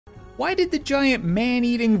Why did the giant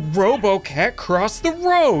man-eating robo-cat cross the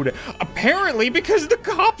road? Apparently because the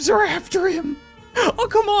cops are after him. Oh,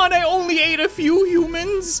 come on, I only ate a few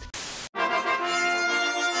humans.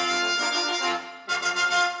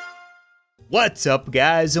 What's up,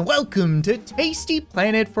 guys, and welcome to Tasty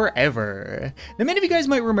Planet Forever. Now, many of you guys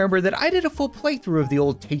might remember that I did a full playthrough of the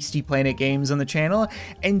old Tasty Planet games on the channel,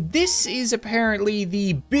 and this is apparently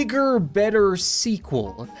the bigger, better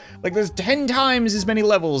sequel. Like, there's 10 times as many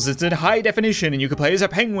levels, it's in high definition, and you can play as a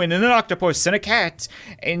penguin and an octopus and a cat,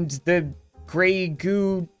 and the gray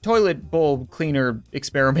goo toilet bowl cleaner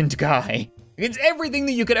experiment guy. It's everything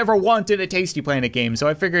that you could ever want in a Tasty Planet game, so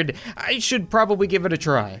I figured I should probably give it a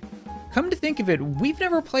try. Come to think of it, we've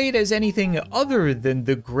never played as anything other than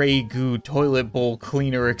the gray goo toilet bowl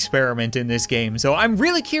cleaner experiment in this game, so I'm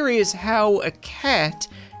really curious how a cat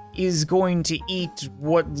is going to eat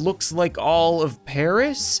what looks like all of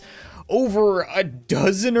Paris over a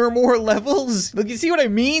dozen or more levels. Look, you see what I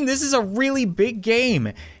mean? This is a really big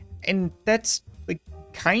game, and that's like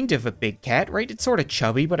kind of a big cat, right? It's sort of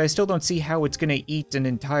chubby, but I still don't see how it's gonna eat an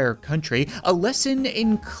entire country. A lesson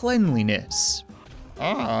in cleanliness.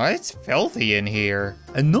 Ah, it's filthy in here.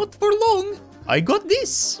 And not for long. I got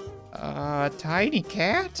this. A tiny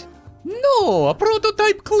cat? No, a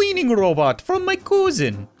prototype cleaning robot from my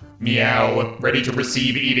cousin. Meow, ready to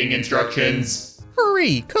receive eating instructions.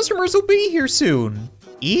 Hurry, customers will be here soon.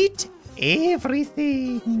 Eat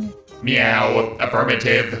everything. Meow,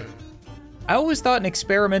 affirmative. I always thought an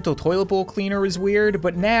experimental toilet bowl cleaner was weird,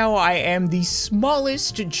 but now I am the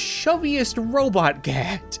smallest, chubbiest robot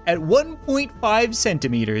cat at 1.5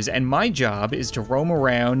 centimeters, and my job is to roam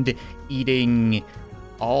around eating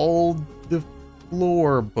all the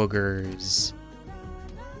floor boogers.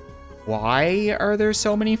 Why are there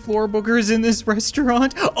so many floor boogers in this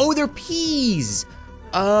restaurant? Oh, they're peas!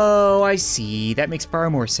 Oh, I see. That makes far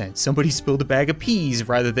more sense. Somebody spilled a bag of peas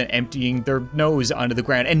rather than emptying their nose onto the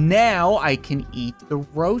ground. And now I can eat the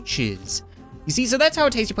roaches. You see, so that's how a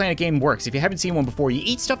Tasty Planet game works. If you haven't seen one before, you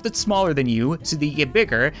eat stuff that's smaller than you so that you get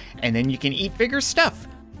bigger, and then you can eat bigger stuff.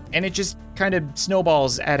 And it just kind of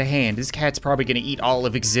snowballs out of hand. This cat's probably gonna eat all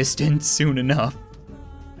of existence soon enough.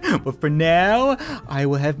 But for now, I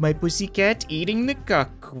will have my pussycat eating the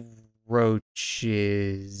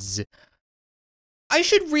cockroaches. I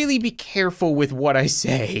should really be careful with what I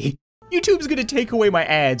say. YouTube's gonna take away my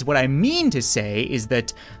ads. What I mean to say is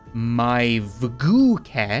that my Vagoo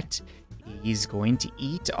cat is going to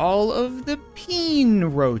eat all of the peen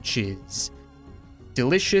roaches.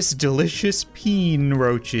 Delicious, delicious peen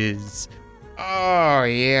roaches. Oh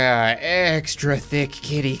yeah, extra thick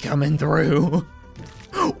kitty coming through.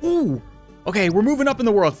 Ooh, okay, we're moving up in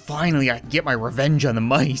the world. Finally, I can get my revenge on the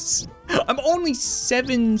mice. I'm only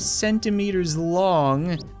 7 centimeters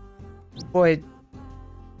long, but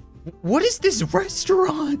what is this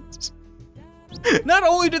restaurant? Not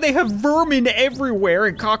only do they have vermin everywhere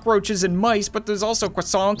and cockroaches and mice, but there's also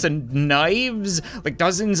croissants and knives, like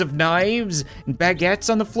dozens of knives and baguettes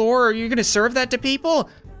on the floor. Are you gonna serve that to people?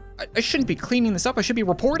 I shouldn't be cleaning this up, I should be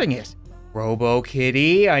reporting it. Robo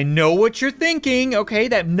Kitty, I know what you're thinking. Okay,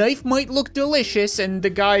 that knife might look delicious, and the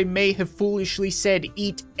guy may have foolishly said,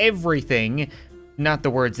 eat everything. Not the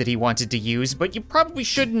words that he wanted to use, but you probably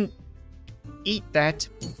shouldn't eat that.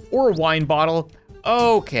 Or a wine bottle.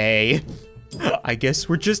 Okay. I guess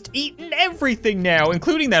we're just eating everything now,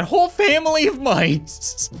 including that whole family of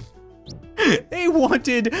mice. They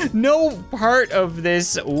wanted no part of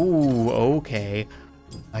this. Ooh, okay.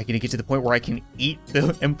 Am I gonna get to the point where I can eat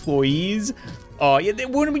the employees? Oh, yeah,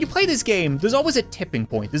 when you play this game, there's always a tipping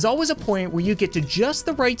point. There's always a point where you get to just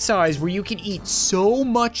the right size where you can eat so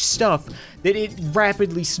much stuff that it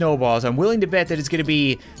rapidly snowballs. I'm willing to bet that it's gonna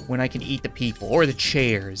be when I can eat the people or the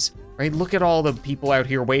chairs, right? Look at all the people out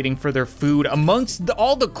here waiting for their food amongst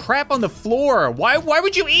all the crap on the floor. Why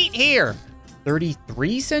would you eat here?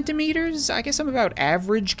 33 centimeters? I guess I'm about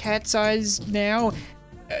average cat size now.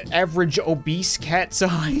 Average obese cat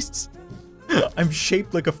size. I'm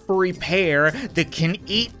shaped like a furry pear that can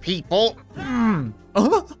eat people.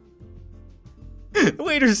 Oh. The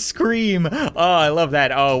waiters scream. Oh, I love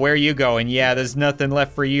that. Oh, where are you going? Yeah, there's nothing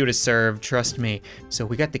left for you to serve, trust me. So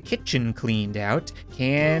we got the kitchen cleaned out.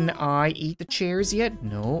 Can I eat the chairs yet?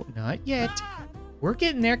 No, not yet. We're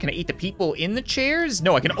getting there. Can I eat the people in the chairs?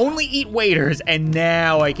 No, I can only eat waiters, and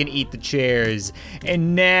now I can eat the chairs.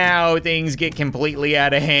 And now things get completely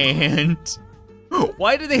out of hand.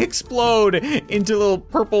 Why do they explode into little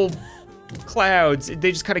purple clouds?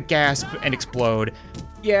 They just kind of gasp and explode.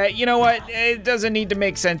 Yeah, you know what? It doesn't need to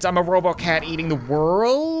make sense. I'm a robo-cat eating the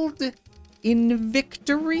world in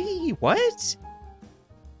victory? What?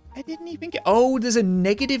 I didn't even get, oh, there's a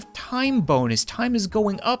negative time bonus. Time is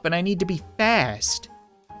going up and I need to be fast.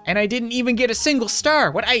 And I didn't even get a single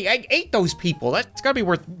star. What, I ate those people. That's gotta be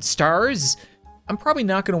worth stars. I'm probably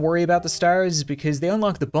not gonna worry about the stars because they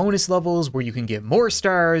unlock the bonus levels where you can get more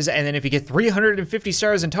stars, and then if you get 350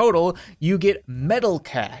 stars in total, you get Metal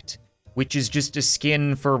Cat, which is just a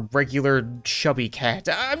skin for regular chubby cat.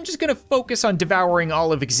 I'm just gonna focus on devouring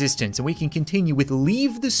all of existence, and we can continue with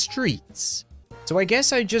Leave the Streets. So I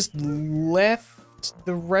guess I just left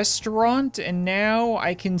the restaurant, and now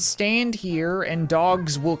I can stand here and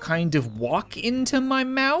dogs will kind of walk into my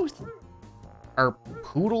mouth? Are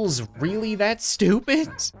poodles really that stupid?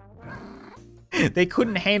 They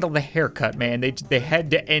couldn't handle the haircut, man. They had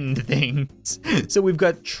to end things. So we've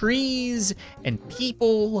got trees and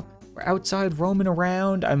people. We're outside roaming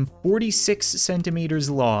around. I'm 46 centimeters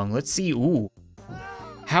long. Let's see, ooh.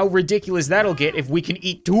 How ridiculous that'll get if we can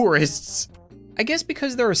eat tourists. I guess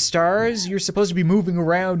because there are stars, you're supposed to be moving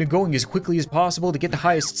around and going as quickly as possible to get the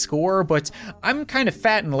highest score, but I'm kind of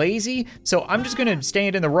fat and lazy, so I'm just gonna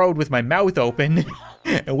stand in the road with my mouth open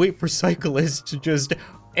and wait for cyclists to just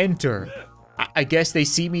enter. I guess they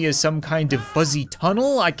see me as some kind of fuzzy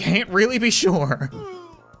tunnel? I can't really be sure.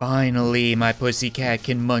 Finally, my pussycat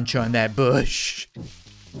can munch on that bush.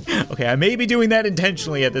 Okay, I may be doing that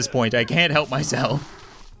intentionally at this point. I can't help myself.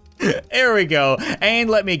 There we go, and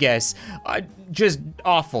let me guess, just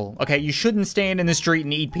awful. Okay, you shouldn't stand in the street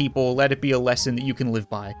and eat people. Let it be a lesson that you can live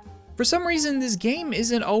by. For some reason, this game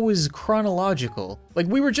isn't always chronological. Like,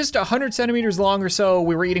 we were just 100 centimeters long or so,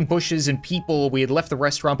 we were eating bushes and people, we had left the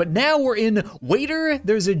restaurant, but now we're in, waiter,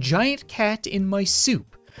 there's a giant cat in my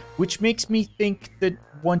soup, which makes me think that,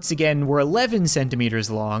 once again, we're 11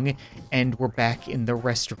 centimeters long, and we're back in the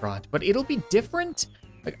restaurant. But it'll be different?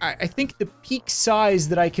 Like, I think the peak size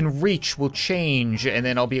that I can reach will change, and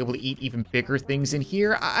then I'll be able to eat even bigger things in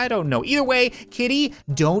here. I don't know. Either way, kitty,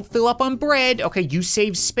 don't fill up on bread. Okay, you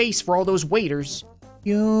save space for all those waiters.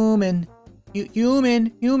 Human,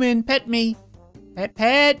 human, pet me.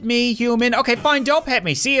 Pet me, human. Okay, fine, don't pet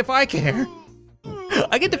me. See if I care.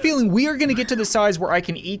 I get the feeling we are gonna get to the size where I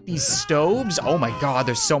can eat these stoves. Oh my God,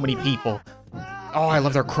 there's so many people. Oh, I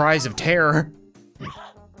love their cries of terror.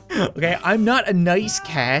 Okay, I'm not a nice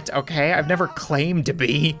cat, okay? I've never claimed to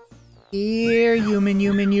be. Here,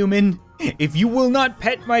 human. If you will not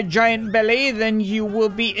pet my giant belly, then you will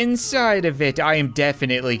be inside of it. I am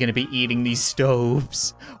definitely gonna be eating these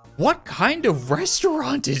stoves. What kind of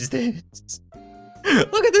restaurant is this?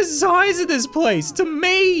 Look at the size of this place, it's a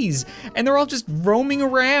maze. And they're all just roaming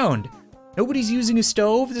around. Nobody's using a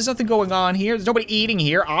stove. There's nothing going on here. There's nobody eating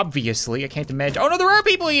here, obviously. I can't imagine. Oh no, there are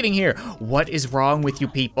people eating here. What is wrong with you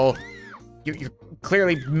people? You're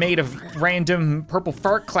clearly made of random purple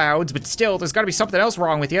fart clouds, but still, there's gotta be something else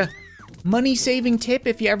wrong with you. Money saving tip,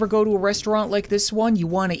 if you ever go to a restaurant like this one, you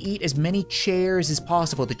wanna eat as many chairs as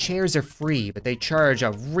possible. The chairs are free, but they charge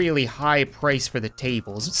a really high price for the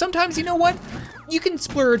tables. Sometimes, you know what? You can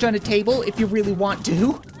splurge on a table if you really want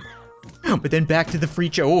to. But then back to the free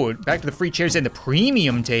back to the free chairs and the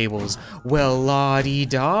premium tables. Well,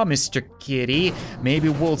 la-dee-da, Mr. Kitty. Maybe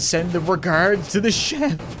we'll send the regards to the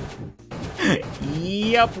chef.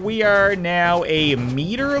 Yep, we are now a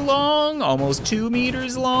meter long, almost 2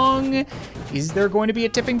 meters long. Is there going to be a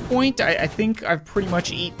tipping point? I think I've pretty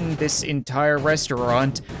much eaten this entire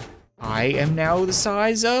restaurant. I am now the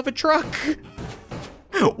size of a truck.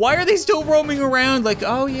 Why are they still roaming around like,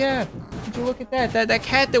 oh yeah, would you look at that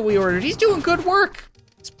cat that we ordered, he's doing good work.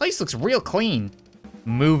 This place looks real clean.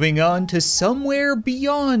 Moving on to somewhere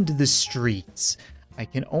beyond the streets. I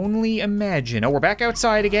can only imagine. Oh, we're back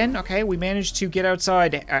outside again. Okay, we managed to get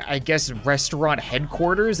outside, I guess, restaurant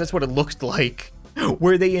headquarters. That's what it looked like,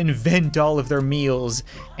 where they invent all of their meals.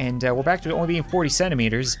 And we're back to only being 40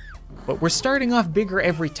 centimeters, but we're starting off bigger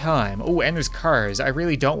every time. Oh, and there's cars. I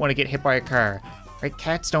really don't want to get hit by a car. Right,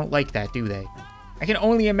 cats don't like that, do they? I can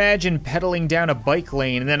only imagine pedaling down a bike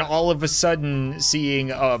lane and then all of a sudden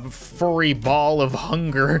seeing a furry ball of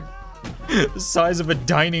hunger the size of a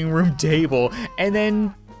dining room table, and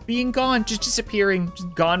then being gone, just disappearing,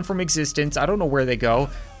 just gone from existence. I don't know where they go.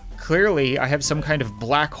 Clearly, I have some kind of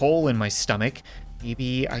black hole in my stomach.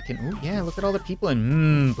 Maybe I can, oh yeah, look at all the people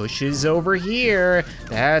and bushes over here.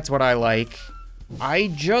 That's what I like. I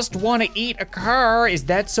just want to eat a car. Is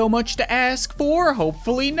that so much to ask for?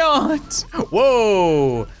 Hopefully not.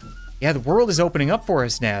 Whoa. Yeah, the world is opening up for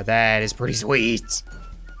us now. That is pretty sweet.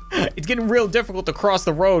 It's getting real difficult to cross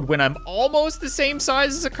the road when I'm almost the same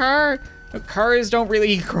size as a car. Cars don't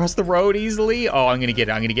really cross the road easily. Oh, I'm gonna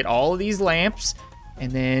get all of these lamps.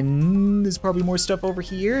 And then there's probably more stuff over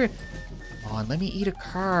here. on, let me eat a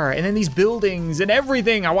car. And then these buildings and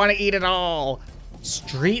everything, I wanna eat it all.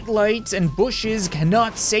 Street lights and bushes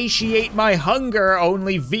cannot satiate my hunger,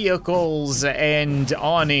 only vehicles and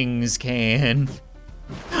awnings can.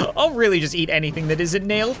 I'll really just eat anything that isn't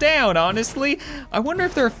nailed down, honestly. I wonder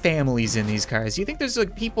if there are families in these cars. Do you think there's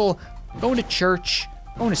like people going to church,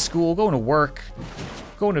 going to school, going to work,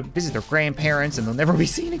 going to visit their grandparents and they'll never be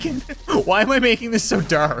seen again? Why am I making this so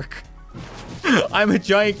dark? I'm a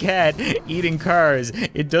giant cat eating cars.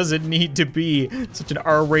 It doesn't need to be such an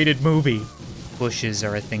R-rated movie. Bushes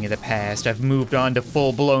are a thing of the past. I've moved on to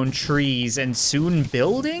full-blown trees and soon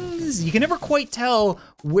buildings? You can never quite tell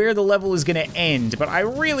where the level is gonna end, but I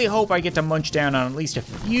really hope I get to munch down on at least a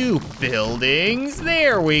few buildings.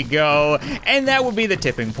 There we go. And that would be the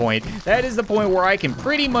tipping point. That is the point where I can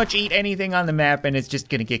pretty much eat anything on the map and it's just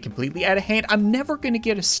gonna get completely out of hand. I'm never gonna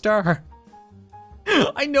get a star.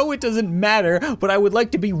 I know it doesn't matter, but I would like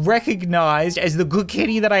to be recognized as the good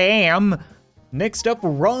kitty that I am. Next up,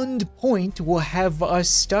 Rond Point will have us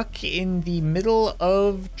stuck in the middle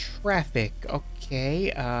of traffic.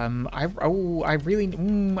 Okay, I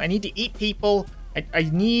need to eat people. I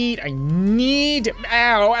need,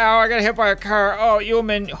 ow, I got hit by a car. Oh,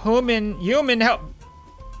 human, help.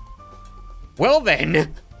 Well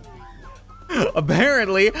then,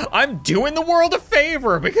 apparently I'm doing the world a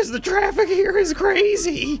favor because the traffic here is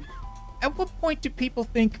crazy. At what point do people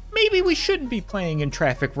think maybe we shouldn't be playing in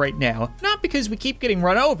traffic right now? Not because we keep getting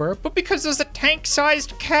run over, but because there's a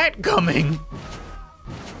tank-sized cat coming.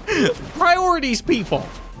 Priorities, people.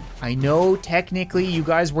 I know technically you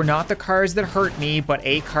guys were not the cars that hurt me, but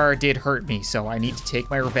a car did hurt me, so I need to take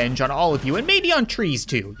my revenge on all of you, and maybe on trees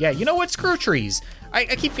too. Yeah, you know what, screw trees. I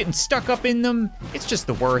keep getting stuck up in them. It's just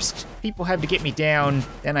the worst. People have to get me down,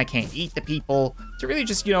 then I can't eat the people. It's really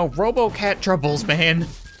just, you know, robo-cat troubles, man.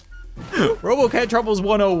 robo-cat troubles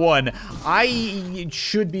 101. I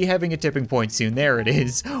should be having a tipping point soon. There it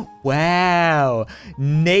is. Wow.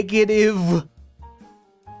 Negative.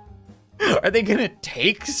 Are they gonna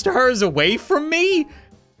take stars away from me?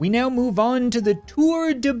 We now move on to the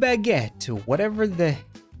Tour de Baguette, whatever the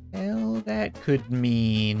hell that could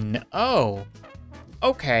mean. Oh,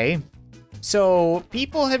 okay. So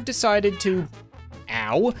people have decided to,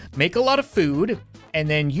 make a lot of food and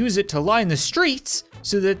then use it to line the streets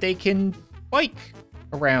so that they can bike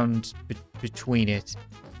around between it.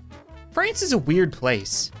 France is a weird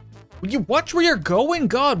place. Will you watch where you're going?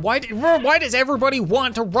 God, why does everybody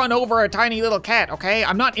want to run over a tiny little cat, okay?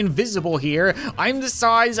 I'm not invisible here. I'm the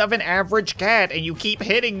size of an average cat and you keep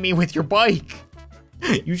hitting me with your bike.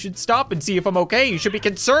 You should stop and see if I'm okay. You should be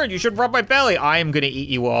concerned. You should rub my belly. I am gonna eat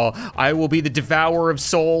you all. I will be the devourer of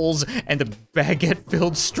souls and the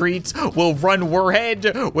baguette-filled streets will run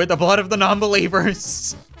red with the blood of the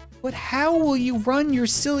non-believers. But how will you run your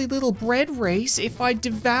silly little bread race if I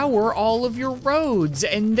devour all of your roads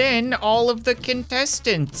and then all of the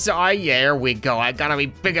contestants? There we go. I gotta be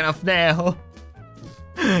big enough now.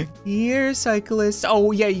 Here, cyclists.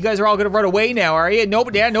 Oh yeah, you guys are all gonna run away now, are you?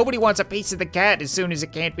 Nobody wants a piece of the cat as soon as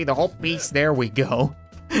it can't be the whole piece. There we go.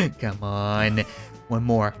 Come on, one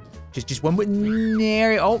more. Just one more.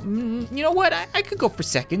 There. Oh, you know what? I could go for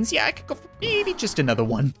seconds. Yeah, I could go for maybe just another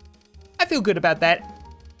one. I feel good about that.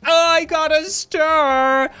 I got a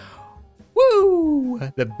star. Woo!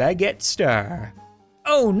 The baguette star.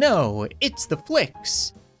 Oh no, it's the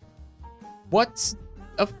flicks. What's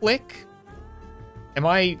a flick?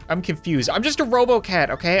 I'm confused. I'm just a robo-cat,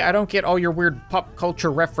 okay? I don't get all your weird pop culture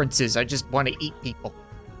references. I just want to eat people.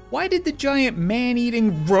 Why did the giant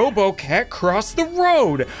man-eating robo-cat cross the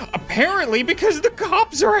road? Apparently because the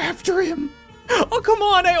cops are after him. Oh, come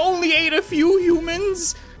on, I only ate a few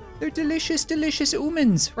humans. They're delicious, delicious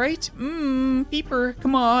humans, right? Peeper,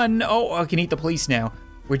 come on. Oh, I can eat the police now.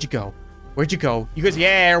 Where'd you go? Where'd you go? You guys,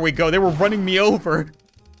 yeah, there we go. They were running me over.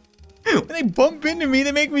 When they bump into me,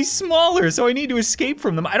 they make me smaller, so I need to escape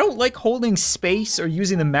from them. I don't like holding space or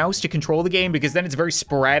using the mouse to control the game because then it's very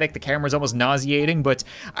sporadic. The camera's almost nauseating, but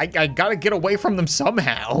I gotta get away from them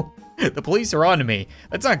somehow. The police are onto me.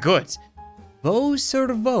 That's not good. Vos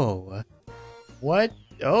cerveau. What?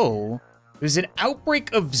 Oh. There's an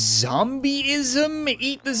outbreak of zombieism.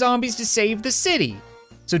 Eat the zombies to save the city.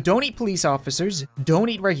 So don't eat police officers, don't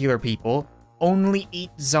eat regular people, only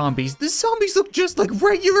eat zombies. The zombies look just like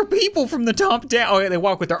regular people from the top down. Oh, yeah, they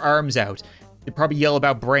walk with their arms out. They probably yell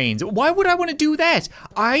about brains. Why would I want to do that?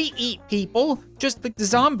 I eat people, just like the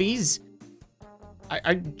zombies.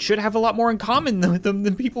 I should have a lot more in common with them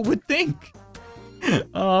than people would think.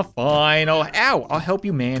 Oh, fine. Oh, ow, I'll help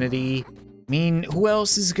humanity. I mean, who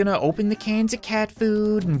else is gonna open the cans of cat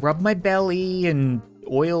food and rub my belly and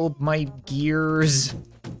oil my gears?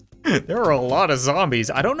 There are a lot of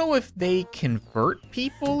zombies. I don't know if they convert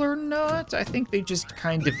people or not. I think they just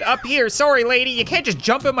kind of, up here, sorry lady, you can't just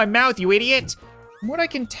jump in my mouth, you idiot. From what I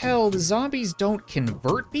can tell, the zombies don't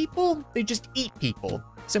convert people, they just eat people.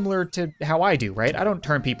 Similar to how I do, right? I don't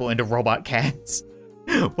turn people into robot cats.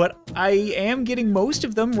 But I am getting most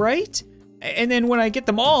of them, right? And then when I get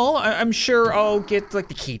them all, I'm sure I'll get like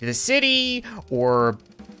the key to the city or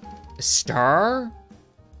a star.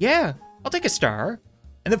 Yeah, I'll take a star.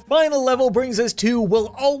 And the final level brings us to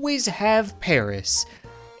We'll Always Have Paris.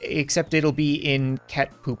 Except it'll be in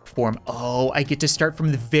cat poop form. Oh, I get to start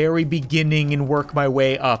from the very beginning and work my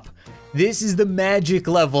way up. This is the magic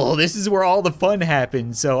level. This is where all the fun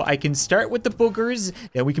happens. So I can start with the boogers,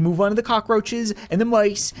 then we can move on to the cockroaches and the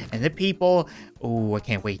mice and the people. Oh, I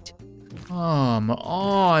can't wait. Come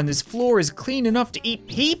on, this floor is clean enough to eat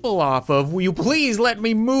people off of. Will you please let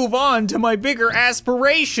me move on to my bigger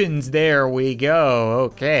aspirations? There we go,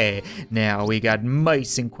 okay. Now we got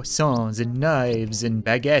mice and croissants and knives and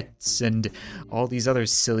baguettes and all these other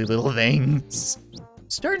silly little things.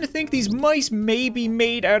 Starting to think these mice may be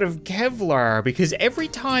made out of Kevlar because every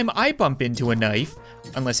time I bump into a knife,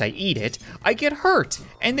 unless I eat it, I get hurt.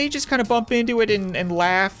 And they just kind of bump into it and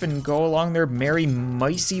laugh and go along their merry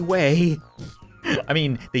micey way. I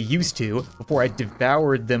mean, they used to before I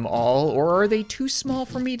devoured them all, or are they too small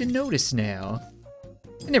for me to notice now?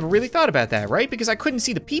 I never really thought about that, right? Because I couldn't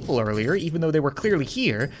see the people earlier, even though they were clearly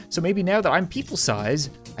here. So maybe now that I'm people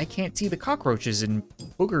size, I can't see the cockroaches and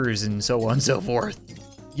boogers and so on and so forth.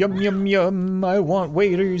 Yum, yum, yum, I want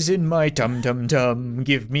waiters in my tum-tum-tum,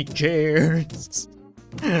 give me chairs.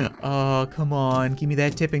 Oh, come on, give me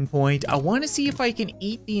that tipping point. I want to see if I can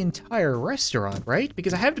eat the entire restaurant, right?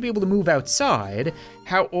 Because I have to be able to move outside.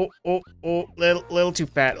 How, little too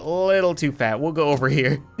fat, little too fat. We'll go over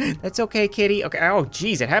here. That's okay, kitty. Okay, oh,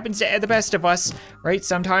 geez, it happens to the best of us, right?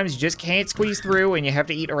 Sometimes you just can't squeeze through and you have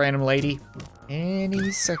to eat a random lady.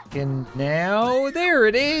 Any second now, there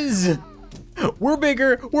it is. We're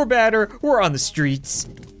bigger, we're badder, we're on the streets.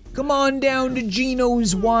 Come on down to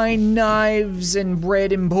Gino's Wine, Knives, and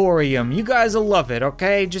Bread Emporium. You guys will love it,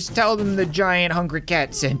 okay? Just tell them the giant hungry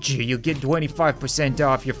cat sent you. You'll get 25%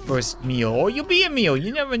 off your first meal, or you'll be a meal,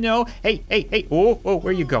 you never know. Hey, oh,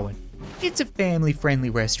 where you going? It's a family-friendly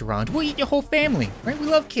restaurant. We'll eat your whole family, right? We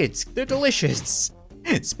love kids, they're delicious.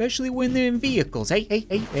 Especially when they're in vehicles. Hey,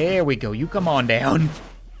 there we go, you come on down.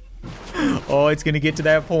 Oh, it's gonna get to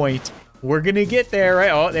that point. We're gonna get there,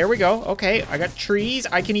 right? Oh, there we go. Okay, I got trees.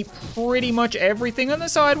 I can eat pretty much everything on the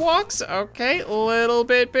sidewalks. Okay, a little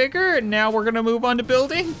bit bigger. Now we're gonna move on to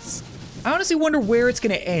buildings. I honestly wonder where it's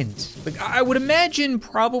gonna end. Like, I would imagine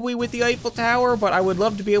probably with the Eiffel Tower, but I would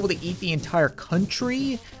love to be able to eat the entire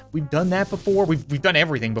country. We've done that before. We've done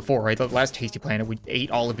everything before, right? The last Tasty Planet, we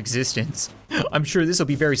ate all of existence. I'm sure this will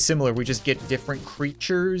be very similar. We just get different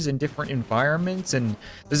creatures and different environments, and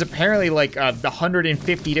there's apparently like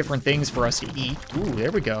 150 different things for us to eat. Ooh,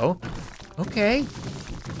 there we go. Okay.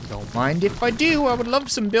 Don't mind if I do. I would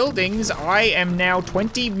love some buildings. I am now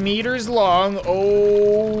 20 meters long.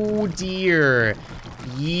 Oh dear.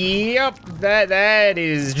 Yep, that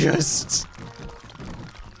is just...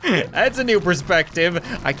 That's a new perspective.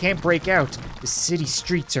 I can't break out. The city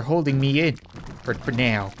streets are holding me in. For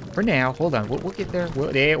now. Hold on. We'll get there.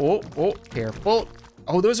 Oh, careful.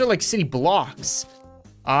 Oh, those are like city blocks.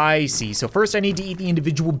 I see. So first I need to eat the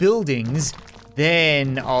individual buildings.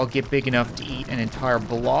 Then I'll get big enough to eat an entire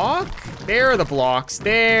block. There are the blocks.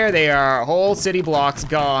 There they are. Whole city blocks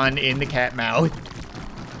gone in the cat mouth.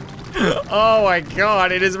 Oh my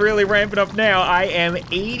God, it is really ramping up now. I am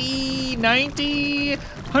 80, 90,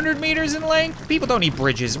 100 meters in length. People don't need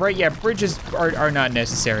bridges, right? Yeah, bridges are not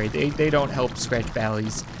necessary. They don't help scratch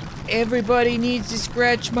bellies. Everybody needs to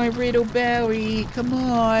scratch my riddle belly. Come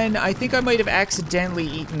on. I think I might have accidentally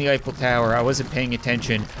eaten the Eiffel Tower. I wasn't paying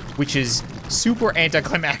attention, which is super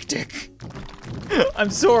anticlimactic. I'm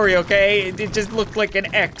sorry, okay? It just looked like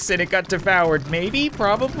an X and it got devoured. Maybe,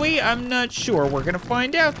 probably, I'm not sure. We're gonna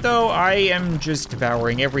find out though. I am just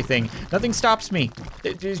devouring everything. Nothing stops me.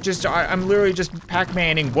 It's just, I'm literally just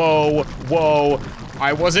Pac-Manning. Whoa.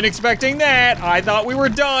 I wasn't expecting that. I thought we were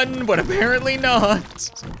done, but apparently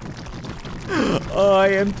not. I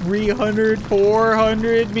am 300,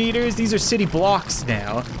 400 meters. These are city blocks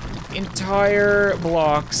now. Entire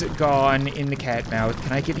blocks gone in the cat mouth.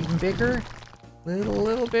 Can I get even bigger?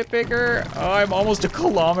 Little bit bigger. Oh, I'm almost a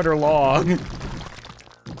kilometer long.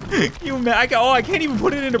 Can you imagine? Oh, I can't even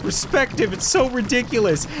put it into perspective. It's so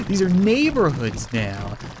ridiculous. These are neighborhoods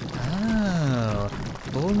now. Oh,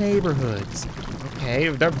 full neighborhoods. Okay,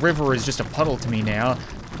 that river is just a puddle to me now.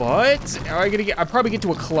 But I'll probably get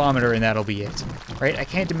to a kilometer and that'll be it, right? I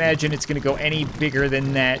can't imagine it's gonna go any bigger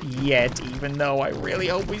than that yet, even though I really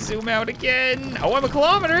hope we zoom out again. Oh, I'm a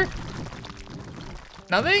kilometer.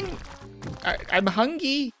 Nothing? I'm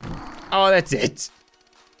hungry. Oh, that's it.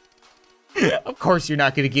 Of course you're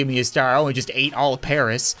not gonna give me a star. I only just ate all of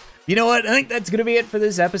Paris. You know what? I think that's gonna be it for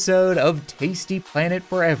this episode of Tasty Planet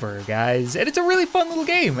Forever, guys. And it's a really fun little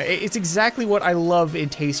game. It's exactly what I love in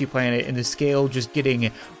Tasty Planet, and the scale just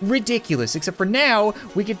getting ridiculous. Except for now,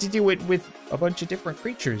 we get to do it with a bunch of different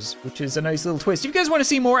creatures, which is a nice little twist. If you guys want to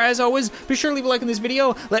see more, as always, be sure to leave a like on this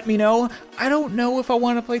video. Let me know. I don't know if I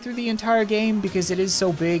want to play through the entire game because it is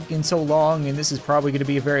so big and so long, and this is probably going to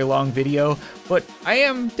be a very long video, but I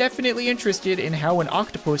am definitely interested in how an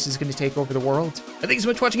octopus is going to take over the world. Thanks so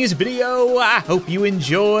much for watching this video. I hope you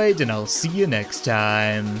enjoyed, and I'll see you next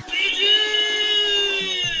time.